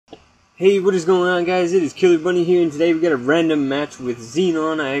Hey, what is going on, guys? It is Killer Bunny here, and today we got a random match with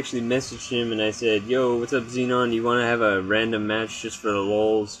Xenon. I actually messaged him and I said, "Yo, what's up, Xenon? Do you want to have a random match just for the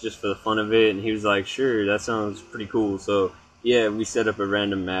lulz, just for the fun of it?" And he was like, "Sure, that sounds pretty cool." So yeah, we set up a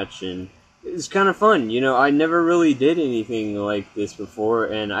random match, and it was kind of fun. You know, I never really did anything like this before,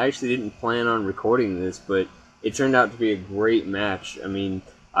 and I actually didn't plan on recording this, but it turned out to be a great match. I mean,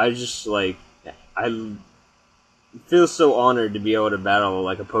 I just I feel so honored to be able to battle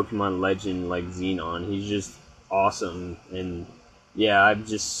like a Pokemon legend like Xenon. He's just awesome, and yeah,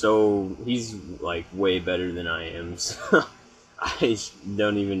 he's like way better than I am, so I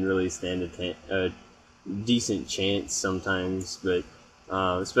don't even really stand a decent chance sometimes, but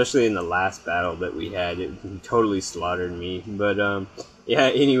especially in the last battle that we had, he totally slaughtered me. But yeah,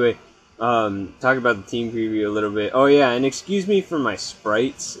 anyway, talk about the team preview a little bit. Oh yeah, and excuse me for my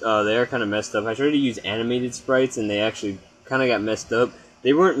sprites. They are kind of messed up. I tried to use animated sprites, and they actually kind of got messed up.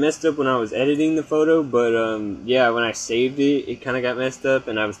 They weren't messed up when I was editing the photo, but yeah, when I saved it, it kind of got messed up,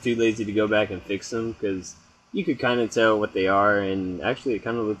 and I was too lazy to go back and fix them, because you could kind of tell what they are, and actually it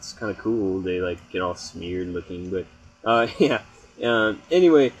kind of looks kind of cool. They like get all smeared looking, but yeah.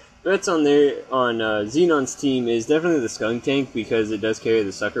 Anyway, threats on Xenon's team is definitely the Skunk Tank, because it does carry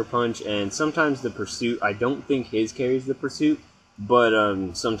the Sucker Punch, and sometimes the Pursuit. I don't think his carries the Pursuit, but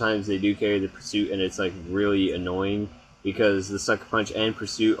sometimes they do carry the Pursuit, and it's like really annoying because the Sucker Punch and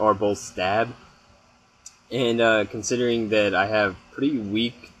Pursuit are both stab. And considering that I have pretty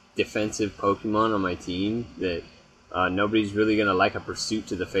weak defensive Pokemon on my team, that nobody's really going to like a Pursuit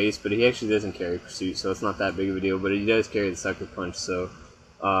to the face, but he actually doesn't carry Pursuit, so it's not that big of a deal, but he does carry the Sucker Punch, so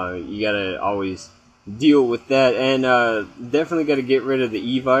you gotta always deal with that. And definitely gotta get rid of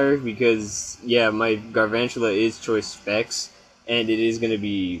the Evire, because yeah, my Garvantula is choice specs, and it is going to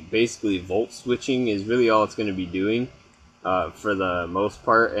be basically volt switching is really all it's going to be doing for the most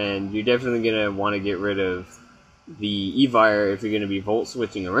part, and you're definitely going to want to get rid of the Evire if you're going to be volt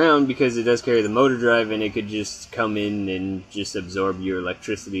switching around, because it does carry the motor drive, and it could just come in and just absorb your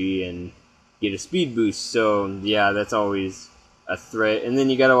electricity and get a speed boost. So yeah, that's always a threat. And then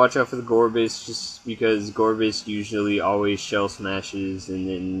you gotta watch out for the Gorbis, just because Gorbis usually always shell smashes and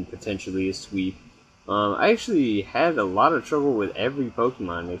then potentially a sweep. I actually had a lot of trouble with every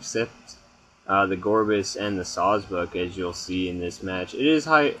Pokemon except the Gorbis and the Sawsbuck, as you'll see in this match. It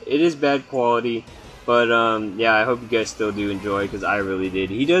is bad quality, but yeah, I hope you guys still do enjoy, because I really did.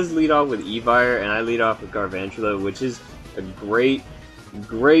 He does lead off with Evire, and I lead off with Garvantula, which is a great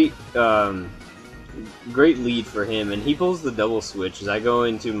lead for him, and he pulls the double switch as I go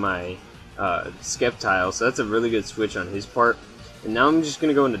into my Sceptile, so that's a really good switch on his part. And now I'm just going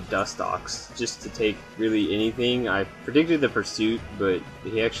to go into Dustox, just to take really anything. I predicted the Pursuit, but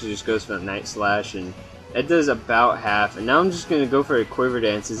he actually just goes for a Night Slash, and that does about half. And now I'm just going to go for a Quiver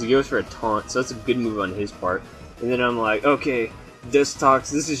Dance as he goes for a Taunt, so that's a good move on his part. And then I'm like, okay, Dustox,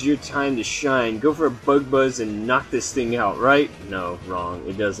 this is your time to shine. Go for a Bug Buzz and knock this thing out, right? No, wrong.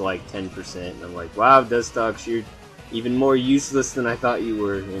 It does like 10%. And I'm like, wow, Dustox, you're even more useless than I thought you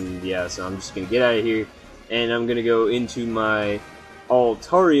were. And yeah, so I'm just going to get out of here. And I'm going to go into my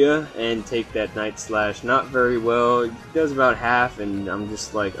Altaria and take that Night Slash. Not very well. It does about half, and I'm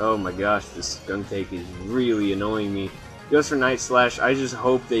just like, oh my gosh, this Skunk Tank is really annoying me. Goes for Night Slash. I just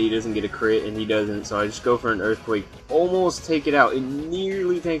hope that he doesn't get a crit, and he doesn't, so I just go for an Earthquake. Almost take it out. It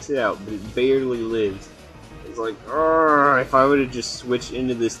nearly takes it out, but it barely lives. It's like, if I would have just switched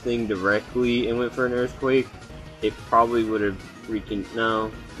into this thing directly and went for an Earthquake, it probably would have freaking...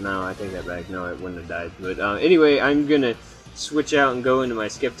 No, I take that back. No, it wouldn't have died. But anyway, I'm going to switch out and go into my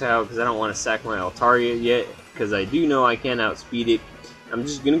Sceptile, because I don't want to sack my Altaria yet, because I do know I can outspeed it. I'm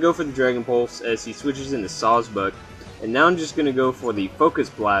just going to go for the Dragon Pulse as he switches into Sawsbuck. And now I'm just going to go for the Focus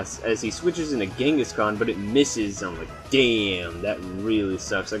Blast as he switches into Genghis-Khan, but it misses. I'm like, damn, that really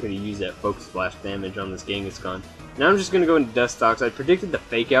sucks. I could have used that Focus Blast damage on this Genghis-Khan. Now I'm just going to go into Dustox. I predicted the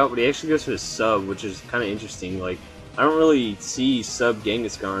Fake Out, but he actually goes for the Sub, which is kind of interesting. Like, I don't really see Sub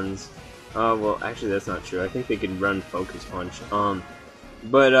Genghis-Khans. Well, actually that's not true. I think they could run Focus Punch.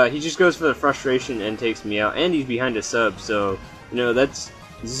 But he just goes for the Frustration and takes me out, and he's behind a Sub, so, you know, that's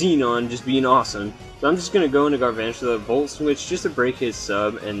Xenon just being awesome. So I'm just going to go into Garvantula, Volt Switch just to break his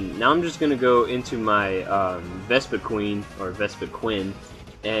Sub, and now I'm just going to go into my Vespiquen, or Vespiquen,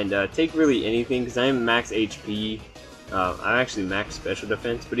 and take really anything, because I am max HP. I'm actually max Special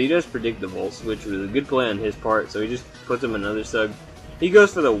Defense, but he does predict the Volt Switch, which is a good play on his part, so he just puts him another Sub. He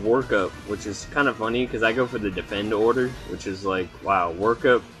goes for the Workup, which is kind of funny, because I go for the Defend order, which is like, wow,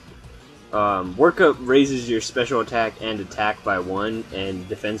 Workup. Workup raises your special attack and attack by 1, and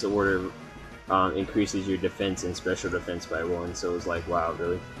Defense order increases your defense and special defense by 1, so it was like, wow,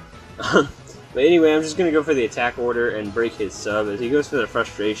 really? But anyway, I'm just going to go for the attack order and break his sub. As he goes for the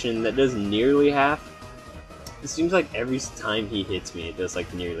frustration, that does nearly half. It seems like every time he hits me, it does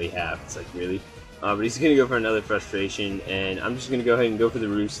like nearly half. It's like, really? But he's going to go for another frustration, and I'm just going to go ahead and go for the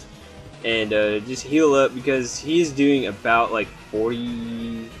roost. And just heal up, because he's doing about like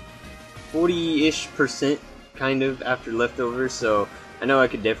 40-ish% kind of after leftovers, so I know I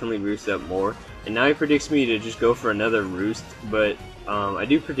could definitely roost up more. And now he predicts me to just go for another roost, but I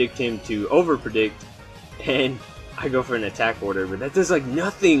do predict him to over-predict, and I go for an attack order, but that does like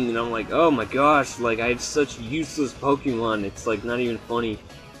nothing, and I'm like, oh my gosh, like I have such useless Pokemon, it's like not even funny.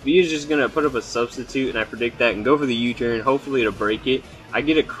 But he's just gonna put up a substitute, and I predict that and go for the U-turn, hopefully to break it. I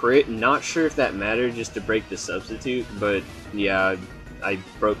get a crit, not sure if that mattered just to break the substitute, but yeah, I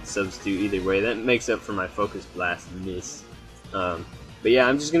broke the substitute either way. That makes up for my Focus Blast miss. But yeah,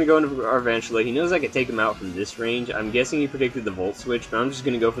 I'm just going to go into Arvantula. He knows I could take him out from this range. I'm guessing he predicted the Volt Switch, but I'm just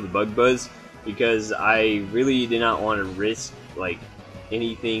going to go for the Bug Buzz, because I really did not want to risk, like,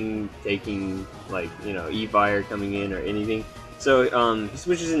 anything taking, like, you know, E-Fire coming in or anything. So, he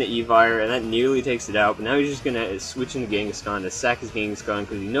switches into E-Fire, and that nearly takes it out, but now he's just going to switch into Genghis-Khan to sack his Genghis-Khan,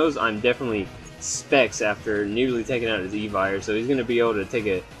 because he knows I'm definitely Specs after nearly taking out his E-Fire, so he's going to be able to take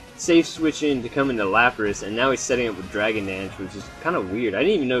a safe switch in to come into Lapras, and now he's setting up with Dragon Dance, which is kind of weird. I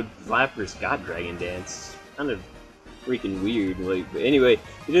didn't even know Lapras got Dragon Dance. Kind of freaking weird. Like, but anyway,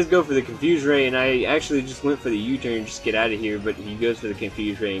 he does go for the Confuse Ray, and I actually just went for the U-turn, just get out of here, but he goes for the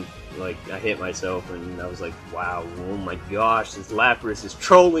Confuse Ray, and, like, I hit myself, and I was like, wow, oh my gosh, this Lapras is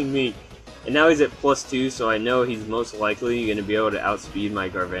trolling me! And now he's at +2, so I know he's most likely going to be able to outspeed my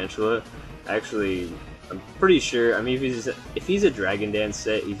Garvantula. Actually, I'm pretty sure, I mean, if he's a Dragon Dance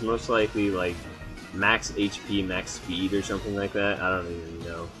set, he's most likely, like, max HP, max speed, or something like that. I don't even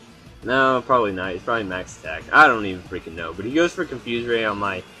know. No, probably not. He's probably max attack. I don't even freaking know. But he goes for Confuse Ray on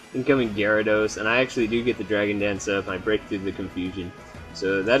my incoming Gyarados, and I actually do get the Dragon Dance up, and I break through the confusion.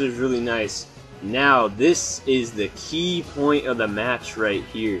 So that is really nice. Now, this is the key point of the match right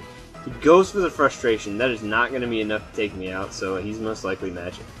here. He goes for the frustration. That is not going to be enough to take me out, so he's most likely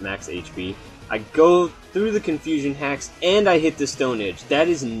max HP. I go through the confusion hacks, and I hit the Stone Edge. That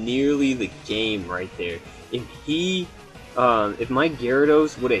is nearly the game right there. If my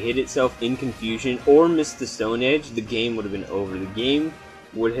Gyarados would have hit itself in confusion or missed the Stone Edge, the game would have been over. The game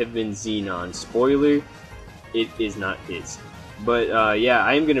would have been Xenon. Spoiler, it is not his. But yeah,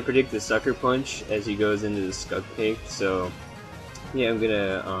 I am going to predict the Sucker Punch as he goes into the Skunk Pig, so yeah, I'm going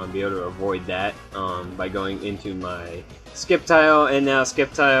to be able to avoid that by going into my Skeptile, and now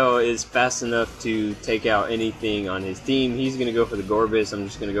Skeptile is fast enough to take out anything on his team. He's going to go for the Gorbis. I'm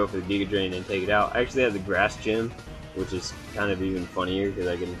just going to go for the Giga Drain and take it out. I actually have the Grass Gem, which is kind of even funnier because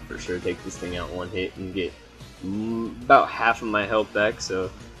I can for sure take this thing out one hit and get about half of my health back,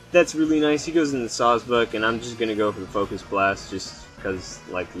 so that's really nice. He goes into Sawsbuck, and I'm just going to go for the Focus Blast just because,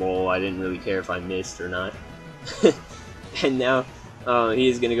 like, lol, I didn't really care if I missed or not. And now he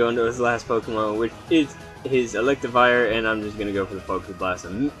is going to go into his last Pokemon, which is his Electivire, and I'm just going to go for the Focus Blast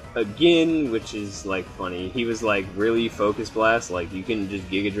again, which is, like, funny. He was like, really, Focus Blast? Like, you can just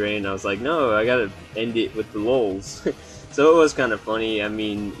Giga Drain? I was like, no, I gotta end it with the lols. So it was kind of funny. I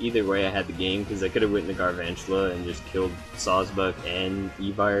mean, either way I had the game, because I could have went into Garvantula and just killed Sawsbuck and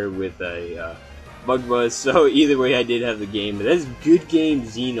Evire with a Bug Buzz, so either way I did have the game. But that's good game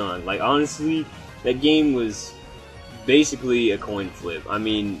Xenon. Like, honestly, that game was basically a coin flip. I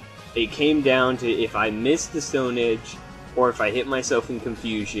mean, it came down to if I missed the Stone Edge or if I hit myself in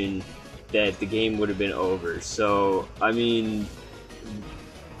confusion, that the game would have been over. So, I mean,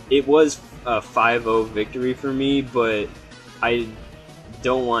 it was a 5-0 victory for me, but I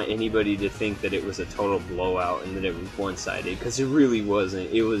don't want anybody to think that it was a total blowout and that it was one-sided, because it really wasn't.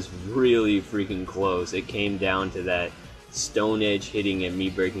 It was really freaking close. It came down to that Stone Edge hitting and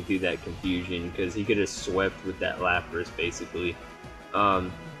me breaking through that confusion, because he could have swept with that Lapras, basically. But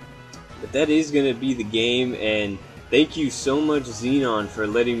that is going to be the game, and thank you so much, Xenon, for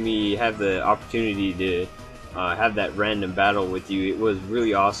letting me have the opportunity to have that random battle with you. It was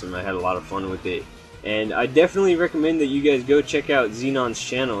really awesome. I had a lot of fun with it. And I definitely recommend that you guys go check out Xenon's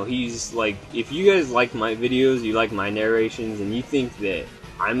channel. He's like, if you guys like my videos, you like my narrations, and you think that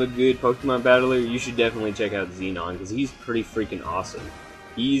I'm a good Pokemon battler, you should definitely check out Xenon, because he's pretty freaking awesome.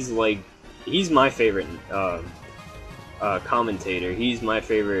 He's like, he's my favorite commentator. He's my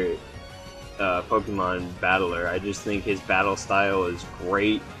favorite Pokemon battler. I just think his battle style is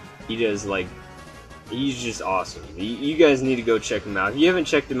great. He does, like, he's just awesome. You guys need to go check him out. If you haven't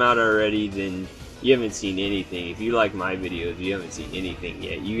checked him out already, then you haven't seen anything. If you like my videos, you haven't seen anything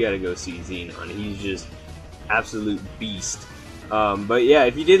yet. You gotta go see Xenon. He's just absolute beast. But yeah,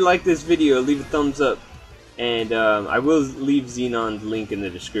 if you did like this video, leave a thumbs up. And I will leave Xenon's link in the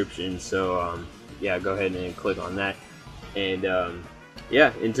description. So yeah, go ahead and click on that. And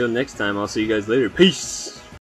yeah, until next time, I'll see you guys later. Peace!